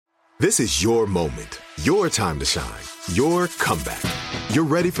This is your moment, your time to shine, your comeback. You're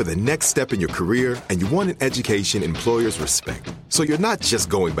ready for the next step in your career, and you want an education employers respect. So you're not just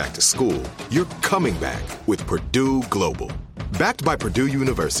going back to school, you're coming back with Purdue Global. Backed by Purdue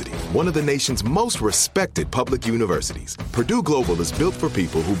University, one of the nation's most respected public universities, Purdue Global is built for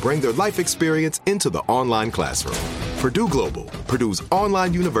people who bring their life experience into the online classroom. Purdue Global, Purdue's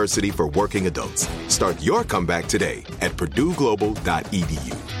online university for working adults. Start your comeback today at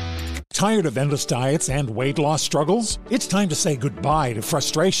purdueglobal.edu. Tired of endless diets and weight loss struggles? It's time to say goodbye to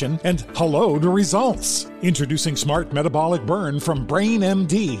frustration and hello to results. Introducing Smart Metabolic Burn from Brain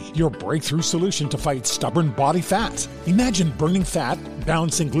MD, your breakthrough solution to fight stubborn body fat. Imagine burning fat,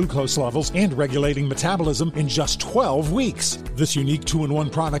 balancing glucose levels, and regulating metabolism in just 12 weeks. This unique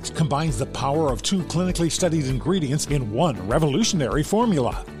 2-in-1 product combines the power of 2 clinically studied ingredients in one revolutionary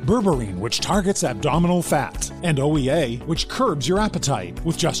formula. Berberine, which targets abdominal fat, and OEA, which curbs your appetite.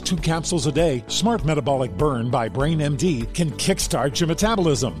 With just 2 capsules a day, Smart Metabolic Burn by Brain MD can kickstart your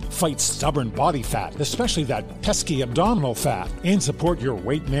metabolism, fight stubborn body fat, especially that pesky abdominal fat, and support your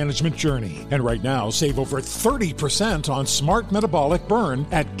weight management journey. And right now, save over 30% on Smart Metabolic Burn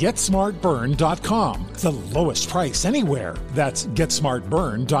at GetSmartBurn.com. The lowest price anywhere. That's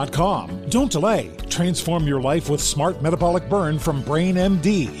GetSmartBurn.com. Don't delay. Transform your life with Smart Metabolic Burn from Brain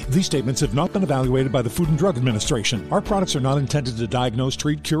MD. These statements have not been evaluated by the Food and Drug Administration. Our products are not intended to diagnose,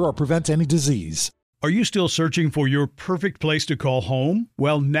 treat, cure, or prevent any disease. Are you still searching for your perfect place to call home?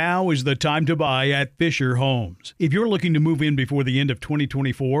 Well, now is the time to buy at Fisher Homes. If you're looking to move in before the end of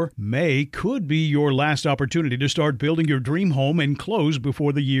 2024, May could be your last opportunity to start building your dream home and close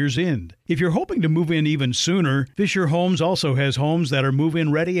before the year's end. If you're hoping to move in even sooner, Fisher Homes also has homes that are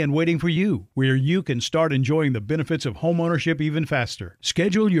move-in ready and waiting for you, where you can start enjoying the benefits of homeownership even faster.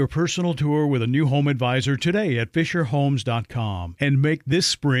 Schedule your personal tour with a new home advisor today at FisherHomes.com and make this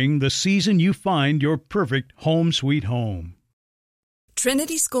spring the season you find your perfect home sweet home.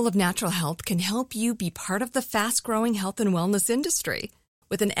 Trinity School of Natural Health can help you be part of the fast-growing health and wellness industry.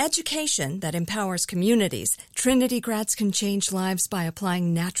 With an education that empowers communities, Trinity grads can change lives by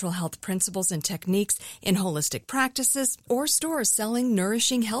applying natural health principles and techniques in holistic practices or stores selling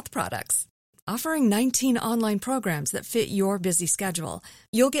nourishing health products. Offering 19 online programs that fit your busy schedule,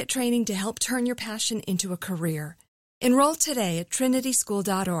 you'll get training to help turn your passion into a career. Enroll today at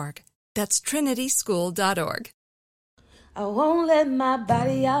trinityschool.org. That's trinityschool.org. I won't let my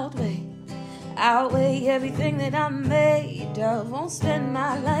body outweigh everything that I'm made of. Won't spend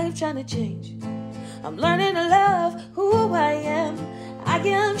my life trying to change. I'm learning to love who I am. I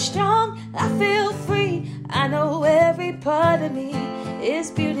am strong, I feel free. I know every part of me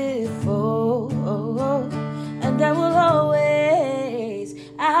is beautiful. And I will always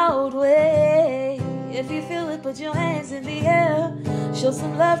outweigh. If you feel it, put your hands in the air. Show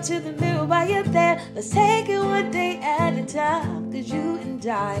some love to the mirror while you're there. Let's take it one day at a time, 'cause you and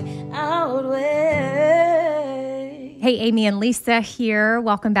I outweigh. Hey, Amy and Lisa here.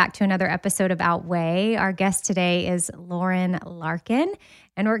 Welcome back to another episode of Outweigh. Our guest today is Lauren Larkin.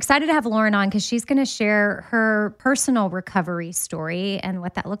 And we're excited to have Lauren on because she's going to share her personal recovery story and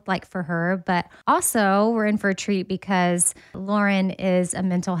what that looked like for her. But also, we're in for a treat because Lauren is a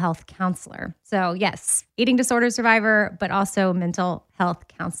mental health counselor. So yes, eating disorder survivor, but also mental health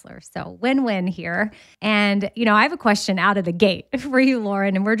counselor. So win-win here. And, I have a question out of the gate for you,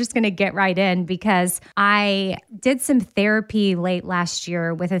 Lauren, and we're just going to get right in because I did some therapy late last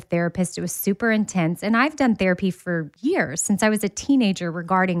year with a therapist. It was super intense. And I've done therapy for years, since I was a teenager,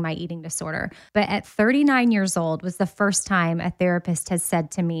 regarding my eating disorder. But at 39 years old was the first time a therapist has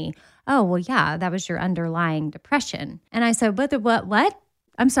said to me, "Oh, well, yeah, that was your underlying depression." And I said, what?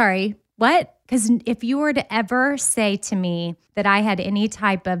 I'm sorry, what? Because if you were to ever say to me that I had any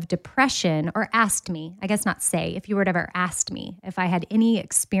type of depression, or asked me, I guess not say, if you were to ever asked me if I had any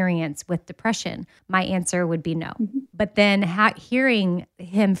experience with depression, my answer would be no. Mm-hmm. But then hearing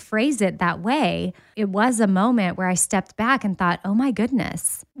him phrase it that way, it was a moment where I stepped back and thought, oh my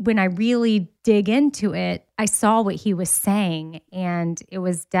goodness. When I really dig into it, I saw what he was saying, and it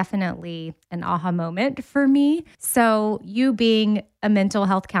was definitely an aha moment for me. So you being a mental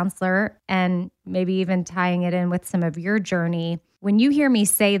health counselor and maybe even tying it in with some of your journey, when you hear me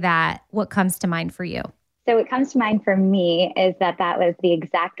say that, what comes to mind for you? So what comes to mind for me is that was the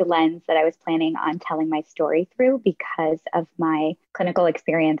exact lens that I was planning on telling my story through because of my clinical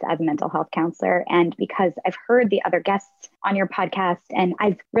experience as a mental health counselor, and because I've heard the other guests on your podcast, and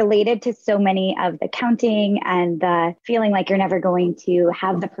I've related to so many of the counting and the feeling like you're never going to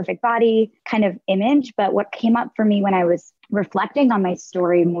have the perfect body kind of image. But what came up for me when I was reflecting on my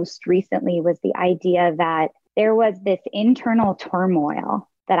story most recently was the idea that there was this internal turmoil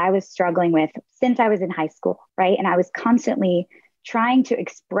that I was struggling with since I was in high school, right? And I was constantly trying to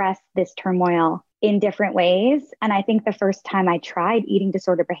express this turmoil in different ways. And I think the first time I tried eating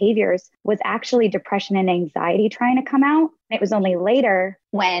disorder behaviors was actually depression and anxiety trying to come out. It was only later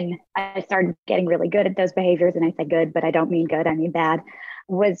when I started getting really good at those behaviors. And I say good, but I don't mean good, I mean bad,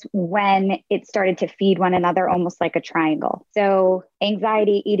 was when it started to feed one another almost like a triangle. So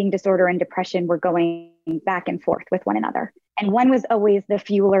anxiety, eating disorder, and depression were going back and forth with one another. And one was always the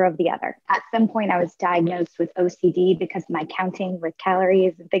fueler of the other. At some point, I was diagnosed with OCD because of my counting with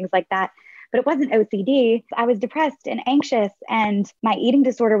calories and things like that. But it wasn't OCD. I was depressed and anxious, and my eating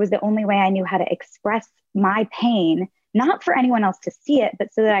disorder was the only way I knew how to express my pain, not for anyone else to see it,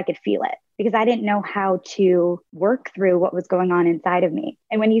 but so that I could feel it, because I didn't know how to work through what was going on inside of me.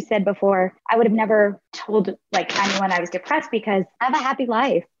 And when you said before, I would have never told like anyone I was depressed because I have a happy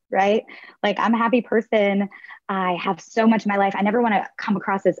life, right? Like I'm a happy person. I have so much in my life. I never want to come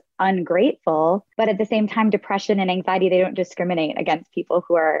across as ungrateful, but at the same time, depression and anxiety, they don't discriminate against people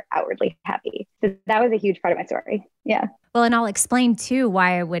who are outwardly happy. So that was a huge part of my story. Yeah. Well, and I'll explain too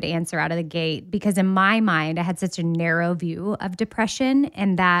why I would answer out of the gate, because in my mind, I had such a narrow view of depression,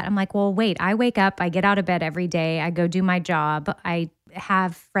 and that I'm like, well, wait, I wake up, I get out of bed every day, I go do my job, I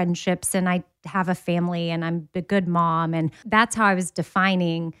have friendships, and I have a family, and I'm a good mom. And that's how I was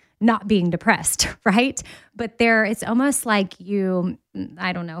defining not being depressed, right? But it's almost like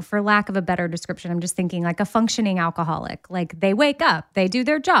I don't know, for lack of a better description, I'm just thinking like a functioning alcoholic. Like they wake up, they do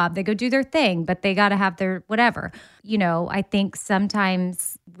their job, they go do their thing, but they got to have their whatever. I think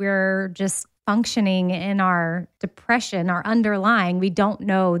sometimes we're just functioning in our depression, our underlying, we don't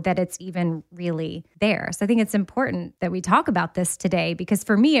know that it's even really there. So I think it's important that we talk about this today, because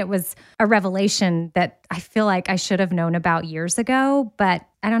for me, it was a revelation that I feel like I should have known about years ago, but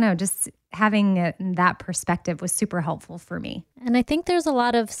I don't know, just having that perspective was super helpful for me. And I think there's a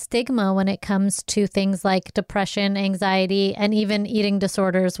lot of stigma when it comes to things like depression, anxiety, and even eating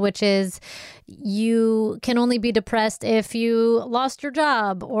disorders, which is you can only be depressed if you lost your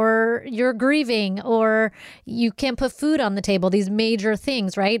job or you're grieving or you can't put food on the table, these major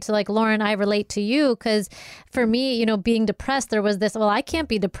things, right? So like Lauren, I relate to you because for me, being depressed, there was this, well, I can't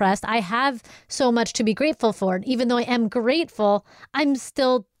be depressed. I have so much to be grateful for. And even though I am grateful, I'm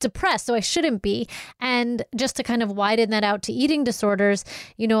still depressed, so I shouldn't be. And just to kind of widen that out to eating disorders,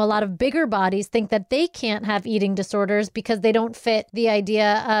 a lot of bigger bodies think that they can't have eating disorders because they don't fit the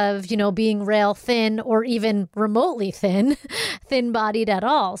idea of, being rail thin or even remotely thin-bodied at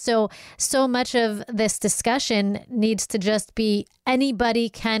all. So much of this discussion needs to just be anybody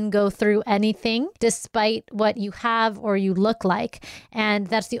can go through anything despite what you have or you look like. And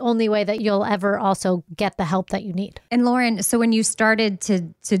that's the only way that you'll ever also get the help that you need. And Lauren, so when you started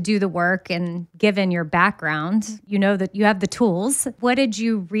to do the work and given your background, that you have the tools, what did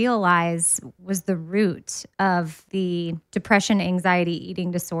you realize was the root of the depression, anxiety,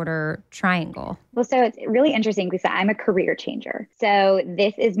 eating disorder triangle? Well, so it's really interesting because I'm a career changer. So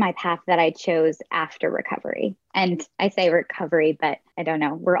this is my path that I chose after recovery. And I say recovery, but I don't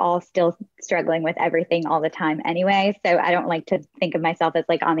know. We're all still struggling with everything all the time anyway. So I don't like to think of myself as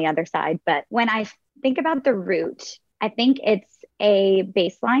like on the other side. But when I think about the root, I think it's a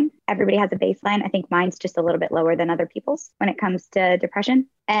baseline. Everybody has a baseline. I think mine's just a little bit lower than other people's when it comes to depression.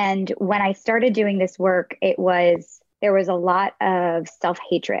 And when I started doing this work, there was a lot of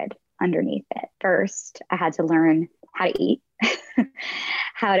self-hatred underneath it. First, I had to learn how to eat,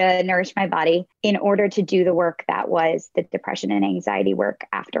 how to nourish my body in order to do the work that was the depression and anxiety work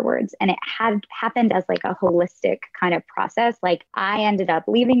afterwards. And it had happened as like a holistic kind of process. Like I ended up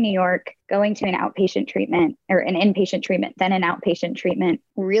leaving New York, going to an outpatient treatment or an inpatient treatment, then an outpatient treatment,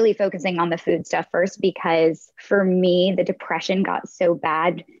 really focusing on the food stuff first, because for me, the depression got so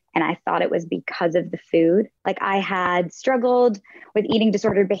bad and I thought it was because of the food. Like I had struggled with eating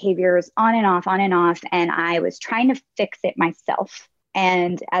disordered behaviors on and off. And I was trying to fix it myself.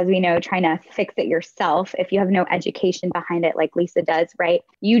 And as we know, trying to fix it yourself, if you have no education behind it, like Lisa does, right?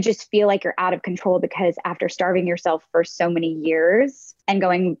 You just feel like you're out of control because after starving yourself for so many years and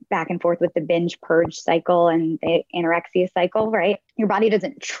going back and forth with the binge purge cycle and the anorexia cycle, right? Your body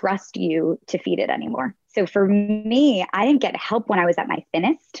doesn't trust you to feed it anymore. So for me, I didn't get help when I was at my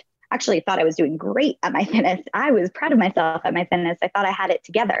thinnest. Actually thought I was doing great at my thinnest. I was proud of myself at my thinnest. I thought I had it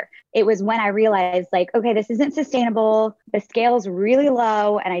together. It was when I realized like, okay, this isn't sustainable. The scale's really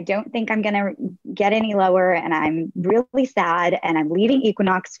low and I don't think I'm going to get any lower. And I'm really sad and I'm leaving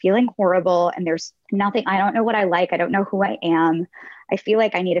Equinox feeling horrible. And there's nothing, I don't know what I like. I don't know who I am. I feel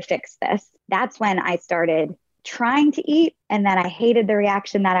like I need to fix this. That's when I started trying to eat. And then I hated the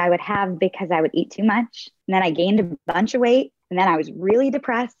reaction that I would have because I would eat too much. And then I gained a bunch of weight. And then I was really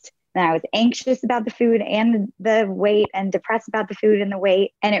depressed. Then I was anxious about the food and the weight and depressed about the food and the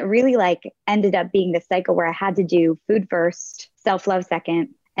weight. And it really like ended up being this cycle where I had to do food first, self-love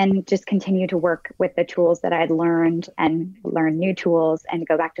second, and just continue to work with the tools that I'd learned and learn new tools and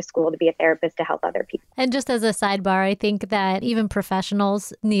go back to school to be a therapist to help other people. And just as a sidebar, I think that even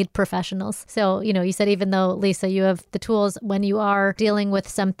professionals need professionals. So, you said even though, Lisa, you have the tools when you are dealing with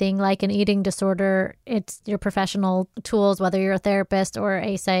something like an eating disorder, it's your professional tools, whether you're a therapist or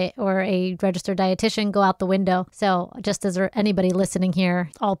a registered dietitian, go out the window. So just as anybody listening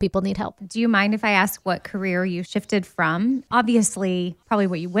here, all people need help. Do you mind if I ask what career you shifted from? Obviously, probably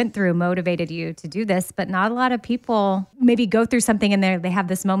what you went through motivated you to do this, but not a lot of people maybe go through something and they have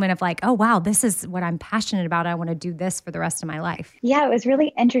this moment of like, oh, wow, this is what I'm passionate about. I want to do this for the rest of my life. Yeah, it was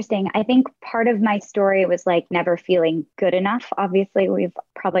really interesting. I think part of my story was like never feeling good enough. Obviously, we've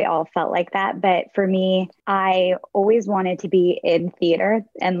probably all felt like that. But for me, I always wanted to be in theater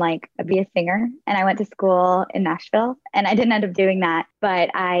and like be a singer. And I went to school in Nashville and I didn't end up doing that.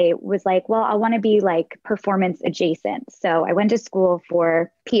 But I was like, well, I want to be like performance adjacent. So I went to school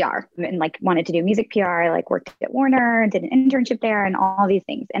for PR and like wanted to do music PR. I like worked at Warner, did an internship there and all these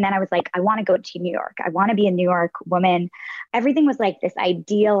things. And then I was like, I want to go to New York. I want to be a New York woman. Everything was like this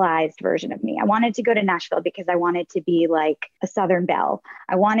idealized version of me. I wanted to go to Nashville because I wanted to be like a Southern belle.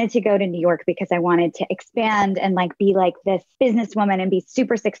 I wanted to go to New York because I wanted to expand and like be like this businesswoman and be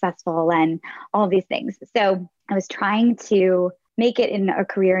super successful and all these things. So I was trying to make it in a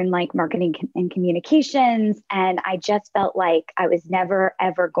career in like marketing and communications. And I just felt like I was never,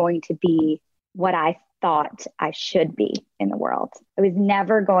 ever going to be what I thought I should be in the world. I was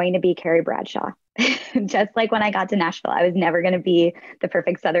never going to be Carrie Bradshaw. Just like when I got to Nashville, I was never going to be the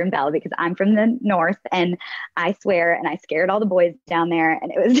perfect Southern belle because I'm from the North and I swear, and I scared all the boys down there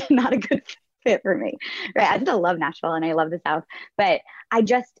and it was not a good fit for me, right? I still love Nashville and I love the South, but I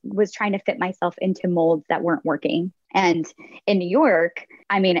just was trying to fit myself into molds that weren't working. And in New York,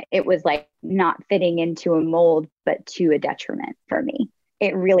 I mean, it was like not fitting into a mold, but to a detriment for me.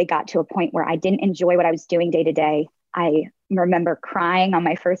 It really got to a point where I didn't enjoy what I was doing day to day. I remember crying on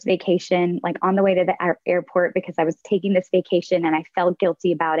my first vacation, like on the way to the airport, because I was taking this vacation and I felt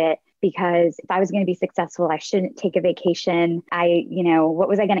guilty about it. Because if I was going to be successful, I shouldn't take a vacation. What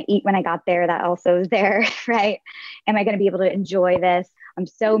was I going to eat when I got there? That also is there, right? Am I going to be able to enjoy this? I'm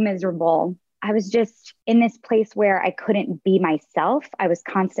so miserable. I was just in this place where I couldn't be myself. I was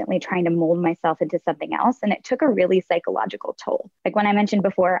constantly trying to mold myself into something else. And it took a really psychological toll. Like when I mentioned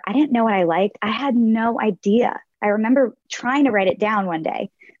before, I didn't know what I liked. I had no idea. I remember trying to write it down one day,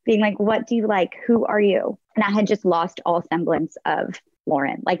 being like, what do you like? Who are you? And I had just lost all semblance of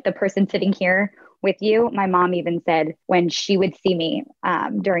Lauren, like the person sitting here with you. My mom even said when she would see me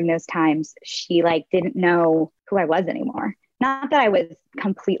during those times, she like didn't know who I was anymore. Not that I was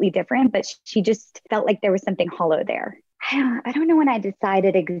completely different, but she just felt like there was something hollow there. I don't know when I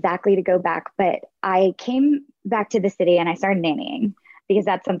decided exactly to go back, but I came back to the city and I started nannying because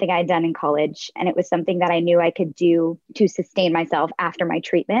that's something I had done in college. And it was something that I knew I could do to sustain myself after my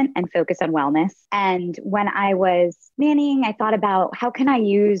treatment and focus on wellness. And when I was nannying, I thought about how can I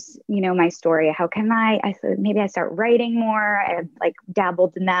use, my story? How can I thought maybe I start writing more. I like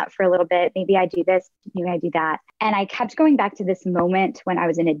dabbled in that for a little bit. Maybe I do this, maybe I do that. And I kept going back to this moment when I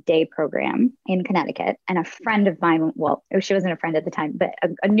was in a day program in Connecticut and a friend of mine, well, she wasn't a friend at the time, but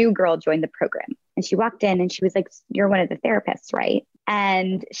a new girl joined the program. And she walked in and she was like, you're one of the therapists, right?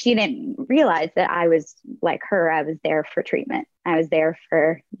 And she didn't realize that I was like her. I was there for treatment. I was there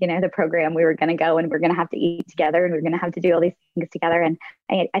for, the program. We were going to go and we're going to have to eat together and we're going to have to do all these things together. And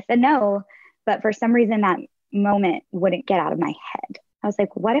I said no, but for some reason that moment wouldn't get out of my head. I was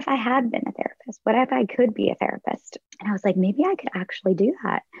like, what if I had been a therapist? What if I could be a therapist? And I was like, maybe I could actually do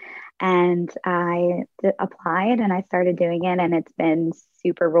that. And I applied and I started doing it. And it's been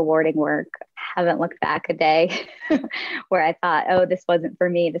super rewarding work. Haven't looked back a day where I thought, oh, this wasn't for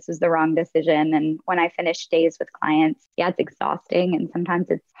me. This was the wrong decision. And when I finish days with clients, yeah, it's exhausting. And sometimes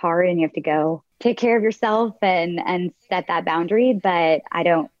it's hard and you have to go take care of yourself and set that boundary. But I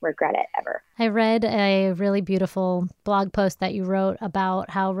don't regret it ever. I read a really beautiful blog post that you wrote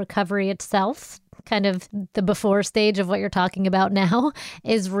about how recovery itself, kind of the before stage of what you're talking about now,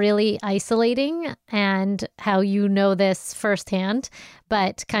 is really isolating, and how this firsthand,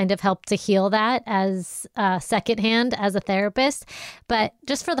 but kind of helped to heal that as secondhand as a therapist. But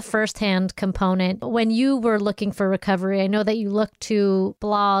just for the firsthand component, when you were looking for recovery, I know that you looked to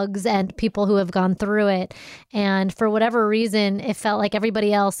blogs and people who have gone through it. And for whatever reason, it felt like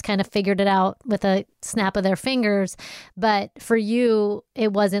everybody else kind of figured it out with a snap of their fingers. But for you,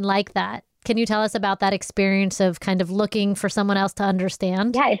 it wasn't like that. Can you tell us about that experience of kind of looking for someone else to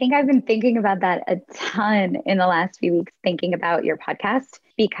understand? Yeah, I think I've been thinking about that a ton in the last few weeks, thinking about your podcast,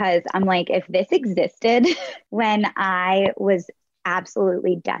 because I'm like, if this existed when I was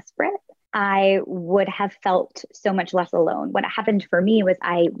absolutely desperate, I would have felt so much less alone. What happened for me was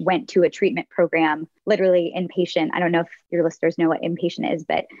I went to a treatment program, literally inpatient. I don't know if your listeners know what inpatient is,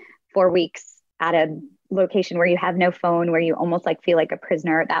 but 4 weeks at a location where you have no phone, where you almost like feel like a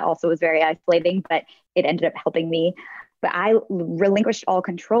prisoner. That also was very isolating, but it ended up helping me. But I relinquished all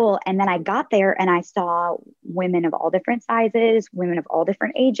control. And then I got there and I saw women of all different sizes, women of all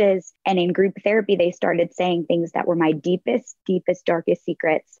different ages. And in group therapy, they started saying things that were my deepest, darkest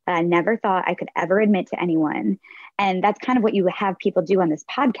secrets that I never thought I could ever admit to anyone. And that's kind of what you have people do on this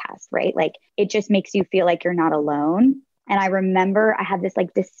podcast, right? Like it just makes you feel like you're not alone. And I remember I had this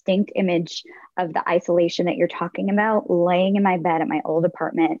like distinct image of the isolation that you're talking about, laying in my bed at my old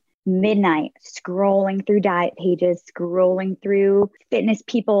apartment, midnight, scrolling through diet pages, scrolling through fitness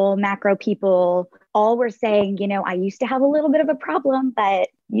people, macro people. All were saying, you know, I used to have a little bit of a problem, but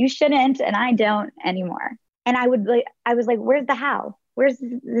you shouldn't, and I don't anymore. And I was like, where's the how? Where's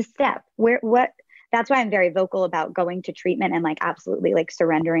the step? What? That's why I'm very vocal about going to treatment and like absolutely like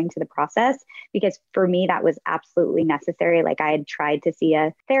surrendering to the process, because for me, that was absolutely necessary. Like I had tried to see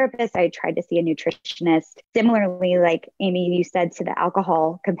a therapist, I had tried to see a nutritionist. Similarly, like Amy, you said to the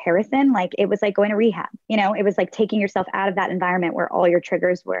alcohol comparison, like it was like going to rehab, you know, it was like taking yourself out of that environment where all your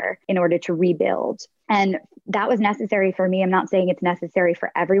triggers were in order to rebuild. And that was necessary for me. I'm not saying it's necessary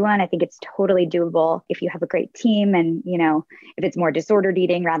for everyone. I think it's totally doable if you have a great team and, you know, if it's more disordered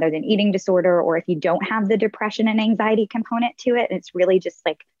eating rather than eating disorder, or if you don't have the depression and anxiety component to it, and it's really just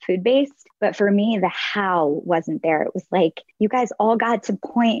like food-based. But for me, the how wasn't there. It was like, you guys all got to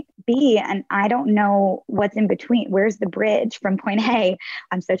point B and I don't know what's in between. Where's the bridge from point A?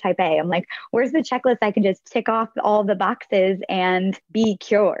 I'm so type A. I'm like, where's the checklist I can just tick off all the boxes and be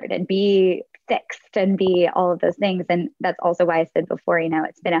cured and be fixed and be all of those things. And that's also why I said before, you know,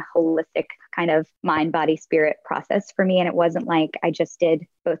 it's been a holistic kind of mind, body, spirit process for me. And it wasn't like I just did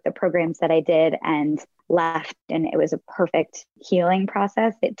both the programs that I did and left and it was a perfect healing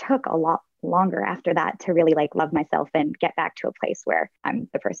process. It took a lot longer after that to really like love myself and get back to a place where I'm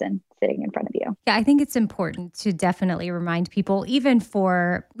the person sitting in front of you. Yeah, I think it's important to definitely remind people, even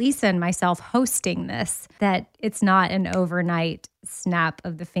for Lisa and myself hosting this, that it's not an overnight snap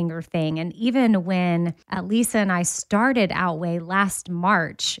of the finger thing. And even when Lisa and I started Outweigh last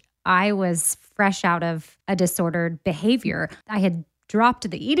March, I was fresh out of a disordered behavior. I had dropped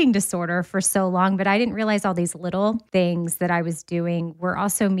the eating disorder for so long, but I didn't realize all these little things that I was doing were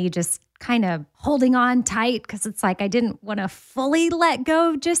also me just kind of holding on tight because it's like I didn't want to fully let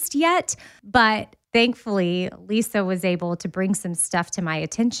go just yet. But thankfully, Lisa was able to bring some stuff to my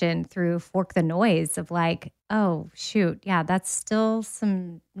attention through Fork the Noise of like, oh, shoot, yeah, that's still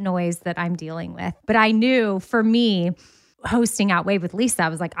some noise that I'm dealing with. But I knew for me, hosting Outweigh with Lisa, I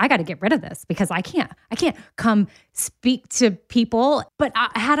was like, I got to get rid of this because I can't come speak to people. But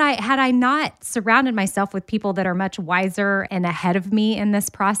had I not surrounded myself with people that are much wiser and ahead of me in this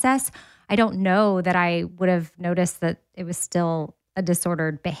process, I don't know that I would have noticed that it was still a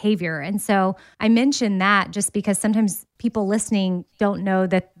disordered behavior. And so I mentioned that just because sometimes people listening don't know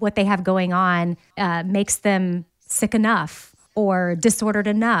that what they have going on makes them sick enough or disordered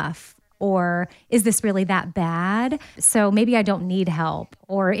enough. Or is this really that bad? So maybe I don't need help.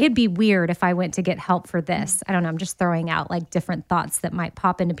 Or it'd be weird if I went to get help for this. I don't know. I'm just throwing out like different thoughts that might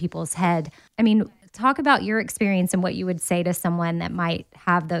pop into people's head. I mean, talk about your experience and what you would say to someone that might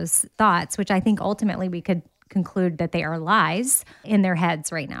have those thoughts, which I think ultimately we could conclude that they are lies in their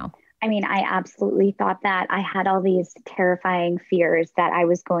heads right now. I mean, I absolutely thought that. I had all these terrifying fears that I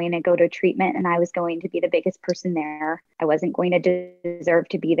was going to go to treatment and I was going to be the biggest person there. I wasn't going to deserve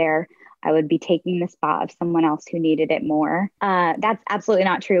to be there. I would be taking the spot of someone else who needed it more. That's absolutely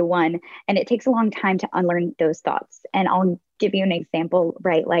not true, one. And it takes a long time to unlearn those thoughts. And I'll give you an example,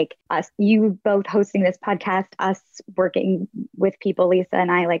 right? Like us, you both hosting this podcast, us working with people, Lisa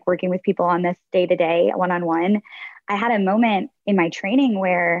and I, like working with people on this day-to-day, one-on-one. I had a moment in my training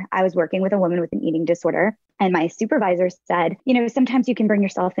where I was working with a woman with an eating disorder. And my supervisor said, you know, sometimes you can bring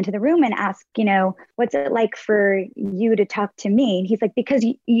yourself into the room and ask, you know, what's it like for you to talk to me? And he's like, because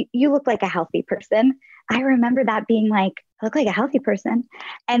you look like a healthy person. I remember that being like, I look like a healthy person.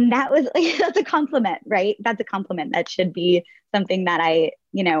 And that was like, that's a compliment, right? That's a compliment. That should be something that I,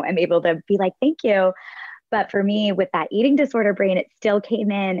 you know, am able to be like, thank you. But for me, with that eating disorder brain, it still came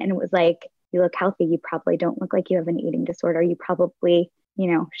in and it was like, you look healthy. You probably don't look like you have an eating disorder. You probably, you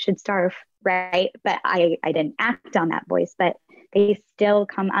know, should starve, right? But I didn't act on that voice. But they still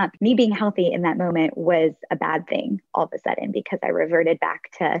come up. Me being healthy in that moment was a bad thing all of a sudden, because I reverted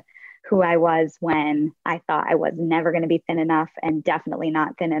back to who I was when I thought I was never going to be thin enough, and definitely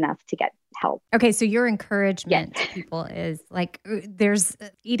not thin enough to get help. Okay, so your encouragement to people is like, there's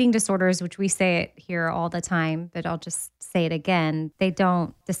eating disorders, which we say it here all the time, but I'll just say it again. They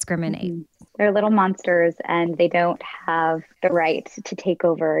don't discriminate. Mm-hmm. They're little monsters, and they don't have the right to take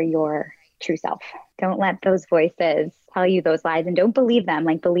over your true self. Don't let those voices tell you those lies, and don't believe them.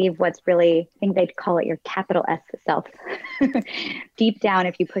 Like, believe what's really, I think they'd call it your capital S self. Deep down,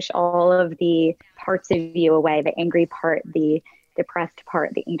 if you push all of the parts of you away, the angry part, the depressed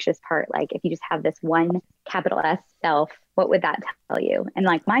part, the anxious part, like if you just have this one capital S self, what would that tell you? And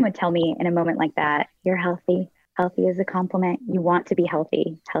like mine would tell me in a moment like that, you're healthy. Healthy is a compliment. You want to be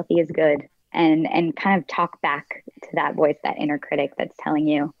healthy. Healthy is good. And kind of talk back to that voice, that inner critic that's telling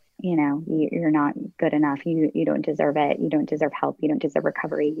you, you know, you're not good enough. You don't deserve it. You don't deserve help. You don't deserve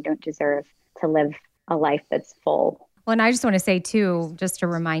recovery. You don't deserve to live a life that's full. Well, and I just want to say too, just to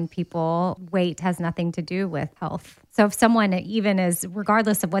remind people, weight has nothing to do with health. So if someone even is,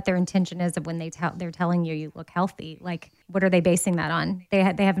 regardless of what their intention is of when they're telling you look healthy, like what are they basing that on? They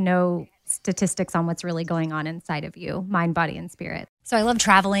have no statistics on what's really going on inside of you, mind, body, and spirit. So I love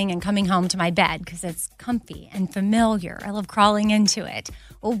traveling and coming home to my bed because it's comfy and familiar. I love crawling into it.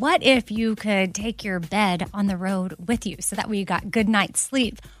 Well, what if you could take your bed on the road with you so that way you got good night's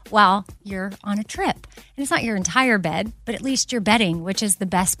sleep while you're on a trip? And it's not your entire bed, but at least your bedding, which is the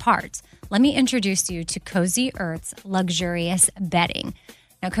best part. Let me introduce you to Cozy Earth's luxurious bedding.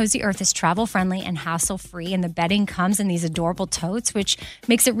 Now, Cozy Earth is travel-friendly and hassle-free, and the bedding comes in these adorable totes, which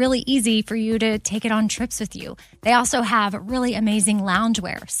makes it really easy for you to take it on trips with you. They also have really amazing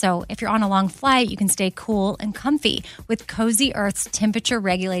loungewear, so if you're on a long flight, you can stay cool and comfy with Cozy Earth's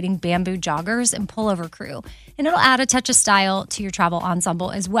temperature-regulating bamboo joggers and pullover crew. And it'll add a touch of style to your travel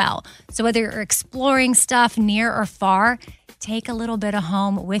ensemble as well. So whether you're exploring stuff near or far, take a little bit of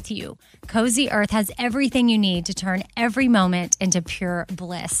home with you. Cozy Earth has everything you need to turn every moment into pure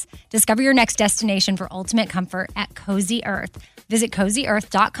bliss. Discover your next destination for ultimate comfort at Cozy Earth. Visit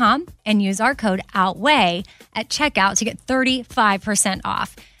CozyEarth.com and use our code OUTWEIGH at checkout to get 35%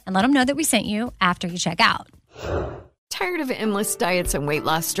 off. And let them know that we sent you after you check out. Tired of endless diets and weight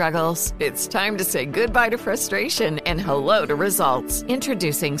loss struggles? It's time to say goodbye to frustration and hello to results.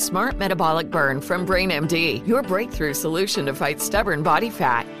 Introducing Smart Metabolic Burn from BrainMD, your breakthrough solution to fight stubborn body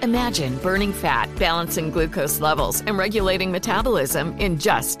fat. Imagine burning fat, balancing glucose levels, and regulating metabolism in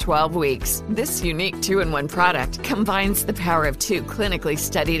just 12 weeks. This unique 2-in-1 product combines the power of 2 clinically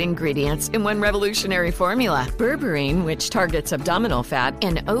studied ingredients in one revolutionary formula. Berberine, which targets abdominal fat,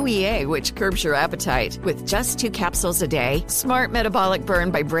 and OEA, which curbs your appetite. With just 2 capsules a day, Smart Metabolic Burn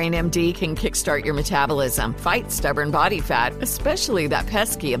by BrainMD can kickstart your metabolism, fight stubborn body fat, especially that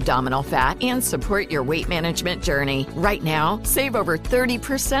pesky abdominal fat, and support your weight management journey. Right now, save over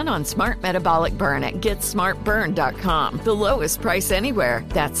 30% on Smart Metabolic Burn at GetSmartBurn.com. The lowest price anywhere.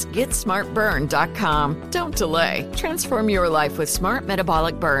 That's GetSmartBurn.com. Don't delay. Transform your life with Smart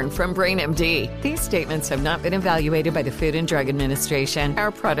Metabolic Burn from BrainMD. These statements have not been evaluated by the Food and Drug Administration.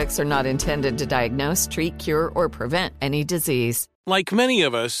 Our products are not intended to diagnose, treat, cure, or prevent any disease. Like many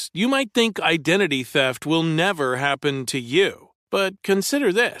of us, you might think identity theft will never happen to you. But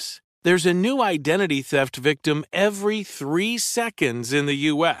consider this. There's a new identity theft victim every 3 seconds in the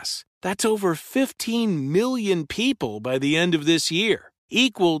U.S. That's over 15 million people by the end of this year,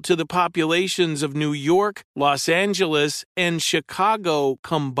 equal to the populations of New York, Los Angeles, and Chicago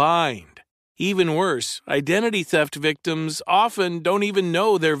combined. Even worse, identity theft victims often don't even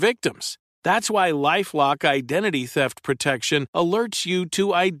know they're victims. That's why LifeLock Identity Theft Protection alerts you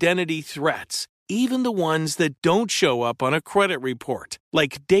to identity threats, even the ones that don't show up on a credit report,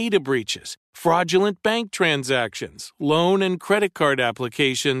 like data breaches, fraudulent bank transactions, loan and credit card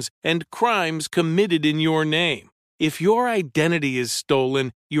applications, and crimes committed in your name. If your identity is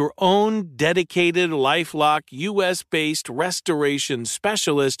stolen, your own dedicated LifeLock U.S.-based restoration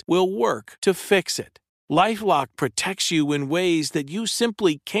specialist will work to fix it. LifeLock protects you in ways that you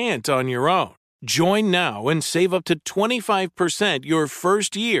simply can't on your own. Join now and save up to 25% your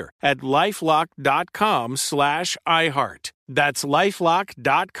first year at LifeLock.com/iHeart. That's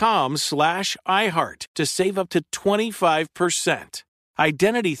LifeLock.com/iHeart to save up to 25%.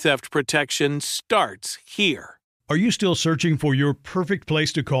 Identity theft protection starts here. Are you still searching for your perfect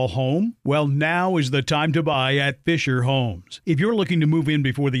place to call home? Well, now is the time to buy at Fisher Homes. If you're looking to move in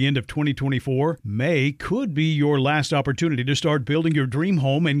before the end of 2024, May could be your last opportunity to start building your dream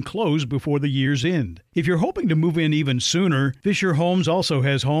home and close before the year's end. If you're hoping to move in even sooner, Fisher Homes also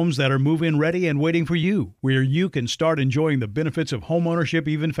has homes that are move-in ready and waiting for you, where you can start enjoying the benefits of homeownership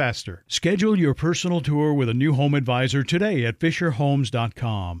even faster. Schedule your personal tour with a new home advisor today at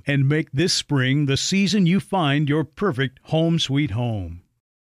FisherHomes.com and make this spring the season you find your perfect home sweet home.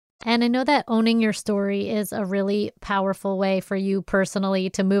 And I know that owning your story is a really powerful way for you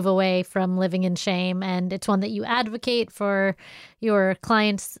personally to move away from living in shame. And it's one that you advocate for your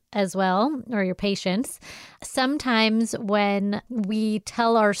clients as well, or your patients. Sometimes when we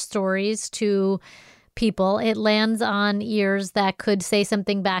tell our stories to people, it lands on ears that could say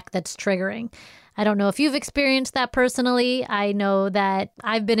something back that's triggering. I don't know if you've experienced that personally. I know that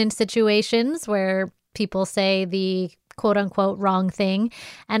I've been in situations where people say the quote unquote wrong thing,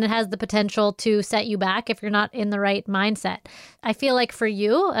 and it has the potential to set you back if you're not in the right mindset. I feel like for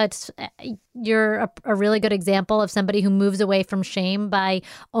you, you're a really good example of somebody who moves away from shame by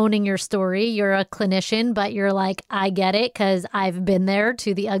owning your story. You're a clinician, but you're like, I get it because I've been there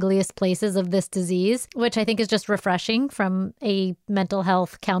to the ugliest places of this disease, which I think is just refreshing from a mental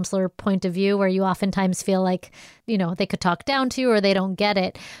health counselor point of view, where you oftentimes feel like, they could talk down to you or they don't get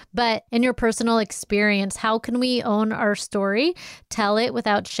it. But in your personal experience, how can we own our story, tell it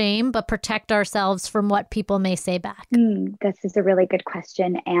without shame, but protect ourselves from what people may say back? This is a really good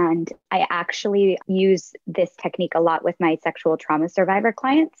question. And I actually use this technique a lot with my sexual trauma survivor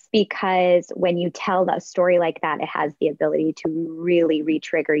clients, because when you tell a story like that, it has the ability to really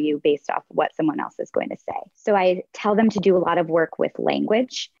re-trigger you based off what someone else is going to say. So I tell them to do a lot of work with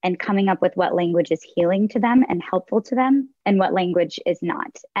language and coming up with what language is healing to them and helpful to them and what language is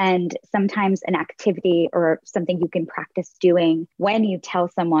not. And sometimes an activity or something you can practice doing when you tell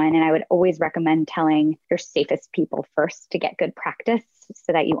someone, and I would always recommend telling your safest people first to get good practice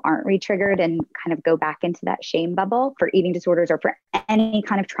so that you aren't re-triggered and kind of go back into that shame bubble for eating disorders or for any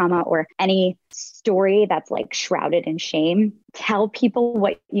kind of trauma or any story that's like shrouded in shame. Tell people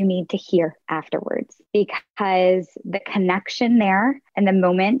what you need to hear afterwards, because the connection there and the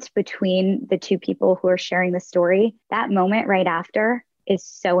moment between the two people who are sharing the story, that moment right after is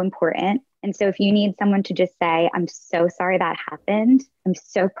so important. And so if you need someone to just say, I'm so sorry that happened, I'm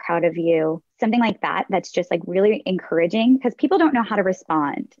so proud of you, something like that, that's just like really encouraging, because people don't know how to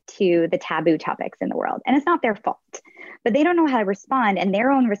respond to the taboo topics in the world. And it's not their fault, but they don't know how to respond. And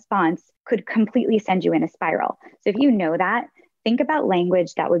their own response could completely send you in a spiral. So if you know that, think about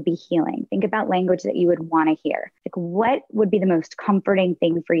language that would be healing. Think about language that you would want to hear. Like, what would be the most comforting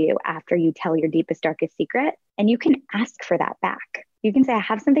thing for you after you tell your deepest, darkest secret? And you can ask for that back. You can say, I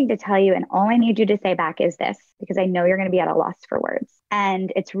have something to tell you, and all I need you to say back is this, because I know you're going to be at a loss for words.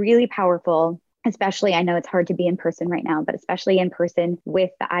 And it's really powerful, especially, I know it's hard to be in person right now, but especially in person with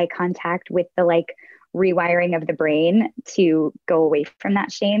the eye contact, with the rewiring of the brain to go away from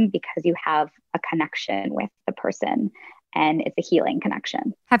that shame, because you have a connection with the person. And it's a healing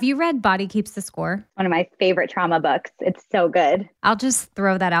connection. Have you read Body Keeps the Score? One of my favorite trauma books. It's so good. I'll just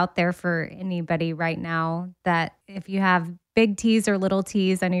throw that out there for anybody right now, that if you have big T's or little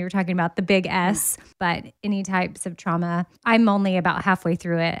T's, I know you're talking about the big S, but any types of trauma. I'm only about halfway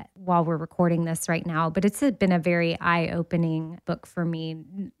through it while we're recording this right now, but it's been a very eye-opening book for me,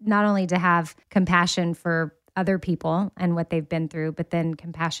 not only to have compassion for other people and what they've been through, but then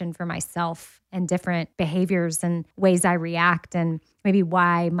compassion for myself and different behaviors and ways I react, and maybe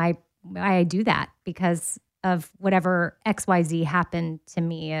why I do that because of whatever XYZ happened to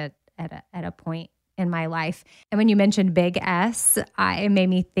me at a point in my life. And when you mentioned big S, it made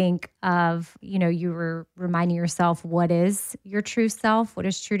me think of, you were reminding yourself, what is your true self? What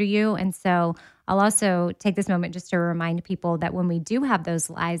is true to you? And so I'll also take this moment just to remind people that when we do have those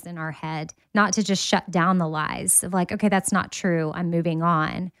lies in our head, not to just shut down the lies of okay, that's not true, I'm moving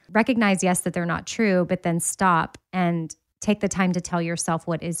on. Recognize, yes, that they're not true, but then stop and take the time to tell yourself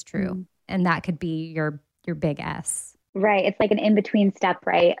what is true. Mm-hmm. And that could be your big S. Right. It's like an in-between step,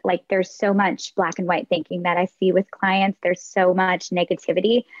 right? Like, there's so much black and white thinking that I see with clients. There's so much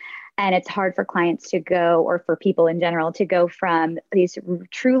negativity. And it's hard for clients to go, or for people in general, to go from these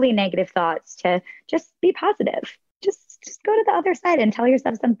truly negative thoughts to just be positive. Just go to the other side and tell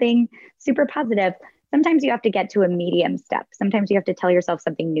yourself something super positive. sometimes you have to get to a medium step. Sometimes you have to tell yourself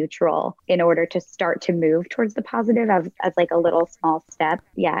something neutral in order to start to move towards the positive as like a little small step.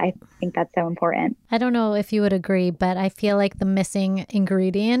 Yeah, I think that's so important. I don't know if you would agree, but I feel like the missing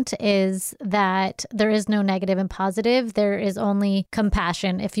ingredient is that there is no negative and positive. There is only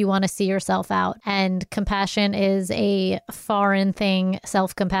compassion if you want to see yourself out. And compassion is a foreign thing,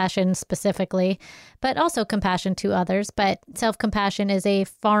 self-compassion specifically, but also compassion to others. But self-compassion is a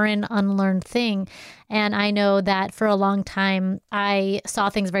foreign, unlearned thing. And I know that for a long time, I saw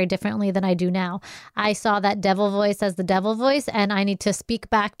things very differently than I do now. I saw that devil voice as the devil voice, and I need to speak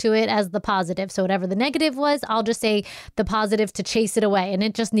back to it as the positive. So whatever the negative was, I'll just say the positive to chase it away, and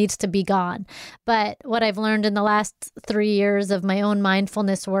it just needs to be gone. But what I've learned in the last 3 years of my own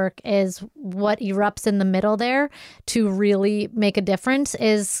mindfulness work is what erupts in the middle there to really make a difference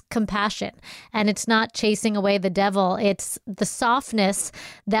is compassion. And it's not chasing away the devil. It's the softness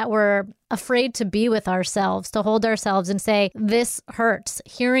that we're afraid to be with ourselves, to hold ourselves and say, this hurts.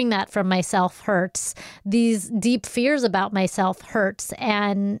 Hearing that from myself hurts. These deep fears about myself hurts.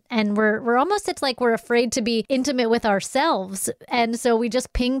 And we're almost, it's like we're afraid to be intimate with ourselves. And so we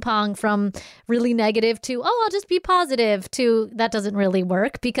just ping pong from really negative to, oh, I'll just be positive, to that doesn't really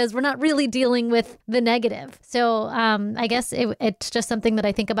work because we're not really dealing with the negative. So I guess it's just something that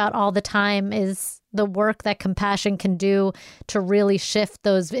I think about all the time is the work that compassion can do to really shift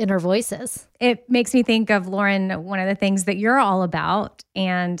those inner voices. It makes me think of, Lauren, one of the things that you're all about,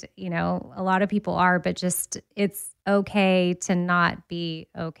 and, you know, a lot of people are, but just it's okay to not be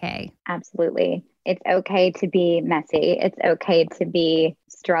okay. Absolutely. It's okay to be messy. It's okay to be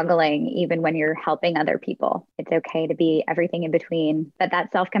struggling, even when you're helping other people. It's okay to be everything in between. But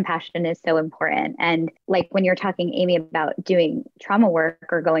that self-compassion is so important. And like when you're talking, Amy, about doing trauma work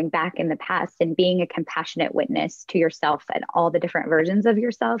or going back in the past and being a compassionate witness to yourself and all the different versions of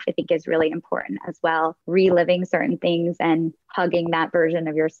yourself, I think is really important as well. Reliving certain things and hugging that version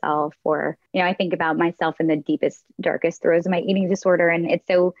of yourself. Or, you know, I think about myself in the deepest, darkest throes of my eating disorder. And it's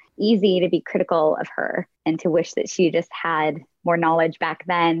so easy to be critical of her and to wish that she just had more knowledge back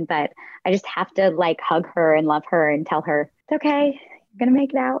then. But I just have to like hug her and love her and tell her, it's okay, you're going to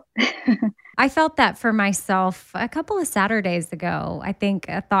make it out. I felt that for myself a couple of Saturdays ago. I think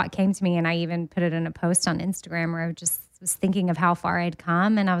a thought came to me, and I even put it in a post on Instagram where I just was thinking of how far I'd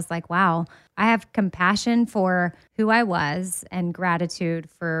come. And I was like, wow, I have compassion for who I was and gratitude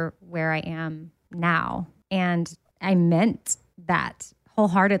for where I am now. And I meant that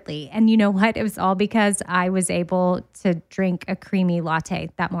wholeheartedly. And you know what? It was all because I was able to drink a creamy latte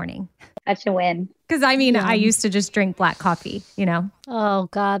that morning. Such a win. Because I mean, I used to just drink black coffee, you know? Oh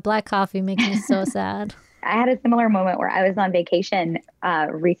God, black coffee makes me so sad. I had a similar moment where I was on vacation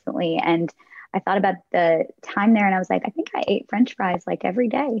recently, and I thought about the time there, and I was like, I think I ate French fries like every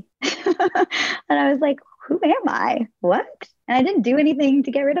day. And I was like, who am I? What? And I didn't do anything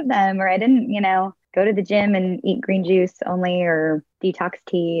to get rid of them, or I didn't, you know, go to the gym and eat green juice only or detox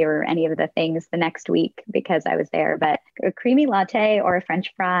tea or any of the things the next week because I was there. But a creamy latte or a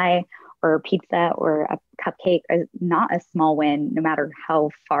French fry or a pizza or a cupcake is not a small win, no matter how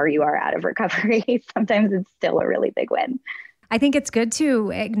far you are out of recovery. Sometimes it's still a really big win. I think it's good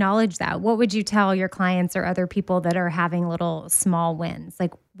to acknowledge that. What would you tell your clients or other people that are having little small wins?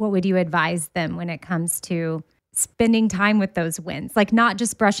 Like, what would you advise them when it comes to spending time with those wins? Like, not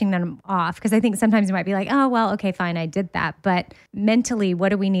just brushing them off. Because I think sometimes you might be like, oh, well, okay, fine, I did that. But mentally, what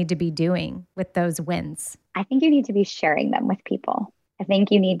do we need to be doing with those wins? I think you need to be sharing them with people. I think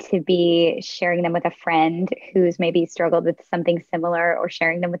you need to be sharing them with a friend who's maybe struggled with something similar, or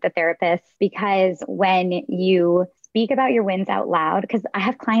sharing them with a therapist. Because when you speak about your wins out loud, because I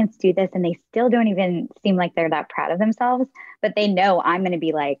have clients do this and they still don't even seem like they're that proud of themselves, but they know I'm going to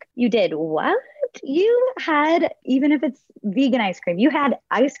be like, you did what? You had, even if it's vegan ice cream, you had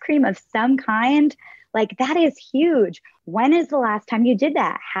ice cream of some kind. Like, that is huge. When is the last time you did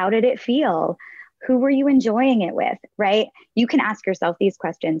that? How did it feel? Who were you enjoying it with, right? You can ask yourself these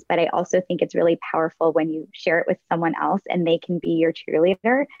questions, but I also think it's really powerful when you share it with someone else and they can be your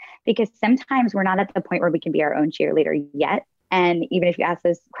cheerleader, because sometimes we're not at the point where we can be our own cheerleader yet. And even if you ask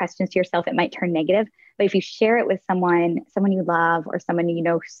those questions to yourself, it might turn negative. But if you share it with someone you love, or someone you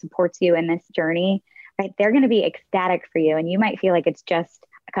know who supports you in this journey, right, they're going to be ecstatic for you. And you might feel like it's just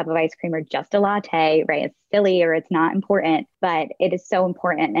a cup of ice cream or just a latte, right? It's silly or it's not important, but it is so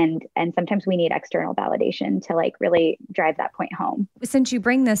important. And sometimes we need external validation to like really drive that point home. Since you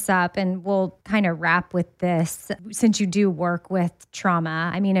bring this up, and we'll kind of wrap with this, since you do work with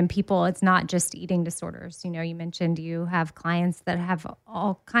trauma, I mean, and people, it's not just eating disorders. You know, you mentioned you have clients that have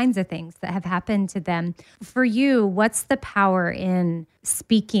all kinds of things that have happened to them. For you, what's the power in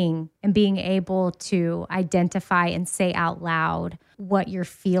speaking and being able to identify and say out loud what you're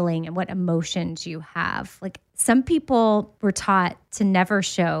feeling and what emotions you have? Like, some people were taught to never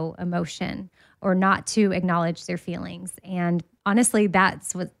show emotion or not to acknowledge their feelings. And honestly,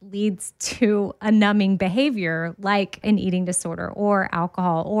 that's what leads to a numbing behavior like an eating disorder or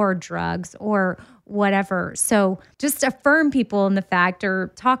alcohol or drugs or whatever. So just affirm people in the fact,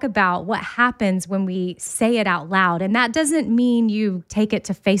 or talk about what happens when we say it out loud. And that doesn't mean you take it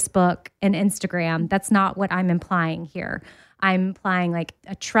to Facebook and Instagram. That's not what I'm implying here. I'm implying like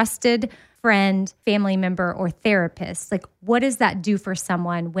a trusted friend, family member, or therapist. Like, what does that do for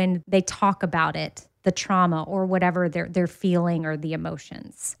someone when they talk about it, the trauma or whatever they're feeling or the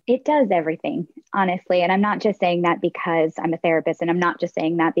emotions? It does everything, honestly. And I'm not just saying that because I'm a therapist, and I'm not just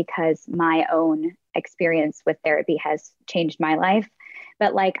saying that because my own experience with therapy has changed my life,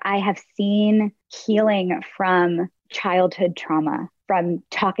 but like, I have seen healing from childhood trauma from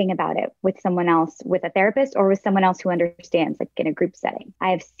talking about it with someone else, with a therapist or with someone else who understands, like in a group setting.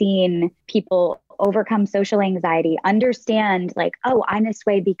 I have seen people overcome social anxiety, understand like, oh, I'm this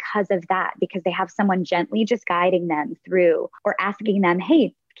way because of that, because they have someone gently just guiding them through, or asking them,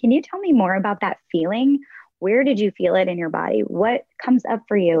 hey, can you tell me more about that feeling? Where did you feel it in your body? What comes up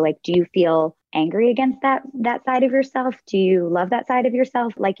for you? Like, do you feel angry against that side of yourself? Do you love that side of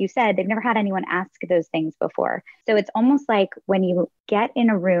yourself? Like you said, they've never had anyone ask those things before. So it's almost like when you get in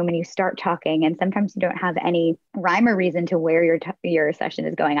a room and you start talking, and sometimes you don't have any rhyme or reason to where your session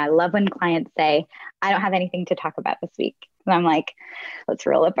is going. I love when clients say, I don't have anything to talk about this week. And I'm like, let's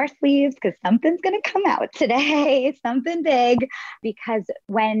roll up our sleeves because something's going to come out today, something big. Because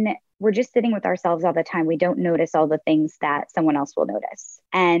when we're just sitting with ourselves all the time, we don't notice all the things that someone else will notice.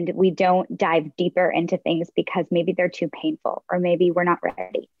 And we don't dive deeper into things because maybe they're too painful, or maybe we're not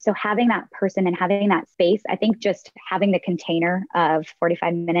ready. So having that person and having that space, I think just having the container of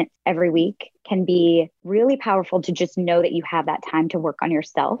 45 minutes every week can be really powerful, to just know that you have that time to work on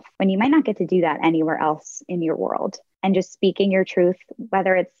yourself when you might not get to do that anywhere else in your world. And just speaking your truth,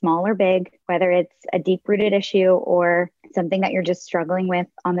 whether it's small or big, whether it's a deep-rooted issue or something that you're just struggling with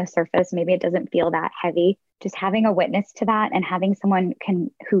on the surface, maybe it doesn't feel that heavy. Just having a witness to that and having someone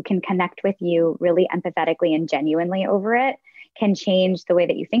who can connect with you really empathetically and genuinely over it can change the way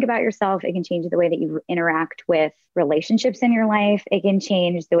that you think about yourself. It can change the way that you interact with relationships in your life. It can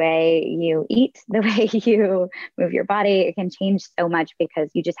change the way you eat, the way you move your body. It can change so much because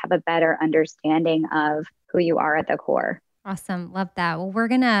you just have a better understanding of who you are at the core. Awesome. Love that. Well, we're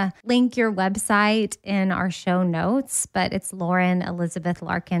going to link your website in our show notes, but it's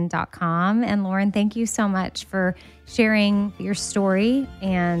LaurenElizabethLarkin.com. And Lauren, thank you so much for sharing your story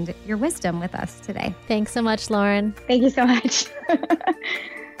and your wisdom with us today. Thanks so much, Lauren. Thank you so much.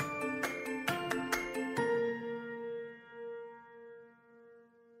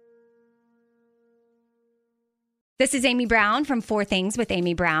 This is Amy Brown from 4 Things with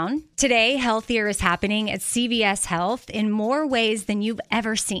Amy Brown. Today, Healthier is happening at CVS Health in more ways than you've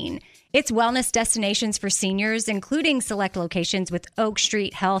ever seen. It's wellness destinations for seniors, including select locations with Oak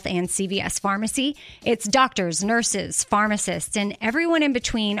Street Health and CVS Pharmacy. It's doctors, nurses, pharmacists, and everyone in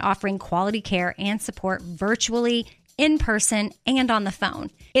between offering quality care and support virtually, in person, and on the phone.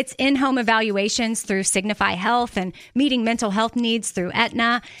 It's in-home evaluations through Signify Health and meeting mental health needs through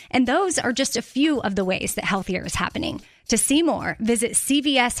Aetna. And those are just a few of the ways that Healthier is happening. To see more, visit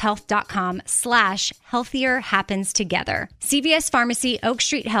cvshealth.com/healthier happens together. CVS Pharmacy, Oak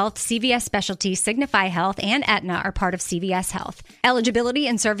Street Health, CVS Specialty, Signify Health, and Aetna are part of CVS Health. Eligibility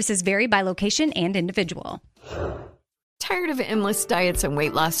and services vary by location and individual. Tired of endless diets and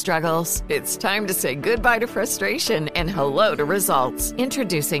weight loss struggles? It's time to say goodbye to frustration and hello to results.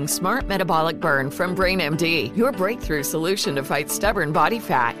 Introducing Smart Metabolic Burn from BrainMD, your breakthrough solution to fight stubborn body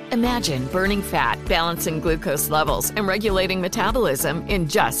fat. Imagine burning fat, balancing glucose levels, and regulating metabolism in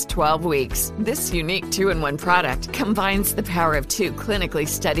just 12 weeks. This unique 2-in-1 product combines the power of 2 clinically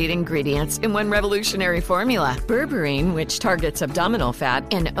studied ingredients in one revolutionary formula. Berberine, which targets abdominal fat,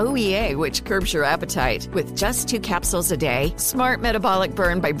 and OEA, which curbs your appetite. With just 2 capsules a day, Smart Metabolic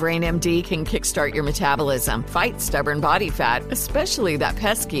Burn by BrainMD can kickstart your metabolism, fight stubborn burn body fat, especially that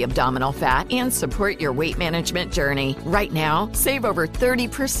pesky abdominal fat, and support your weight management journey. Right now, save over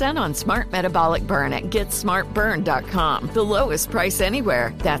 30% on Smart Metabolic Burn at GetSmartBurn.com. The lowest price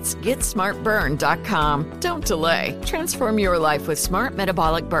anywhere. That's GetSmartBurn.com. Don't delay. Transform your life with Smart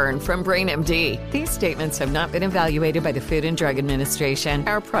Metabolic Burn from Brain MD. These statements have not been evaluated by the Food and Drug Administration.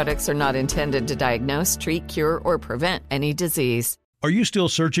 Our products are not intended to diagnose, treat, cure, or prevent any disease. Are you still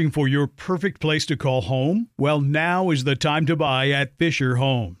searching for your perfect place to call home? Well, now is the time to buy at Fisher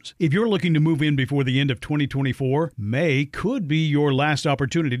Homes. If you're looking to move in before the end of 2024, May could be your last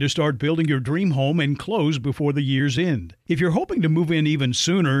opportunity to start building your dream home and close before the year's end. If you're hoping to move in even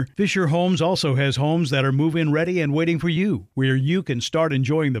sooner, Fisher Homes also has homes that are move-in ready and waiting for you, where you can start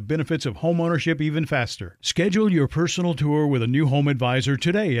enjoying the benefits of homeownership even faster. Schedule your personal tour with a new home advisor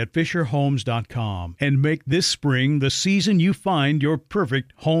today at FisherHomes.com and make this spring the season you find your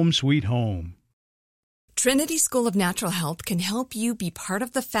perfect home sweet home. Trinity School of Natural Health can help you be part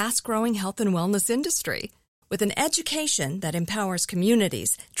of the fast-growing health and wellness industry. With an education that empowers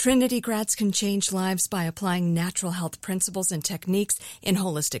communities, Trinity grads can change lives by applying natural health principles and techniques in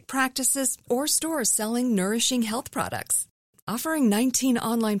holistic practices or stores selling nourishing health products. Offering 19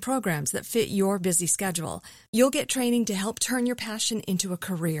 online programs that fit your busy schedule, you'll get training to help turn your passion into a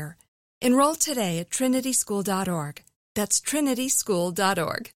career. Enroll today at trinityschool.org. That's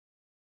trinityschool.org.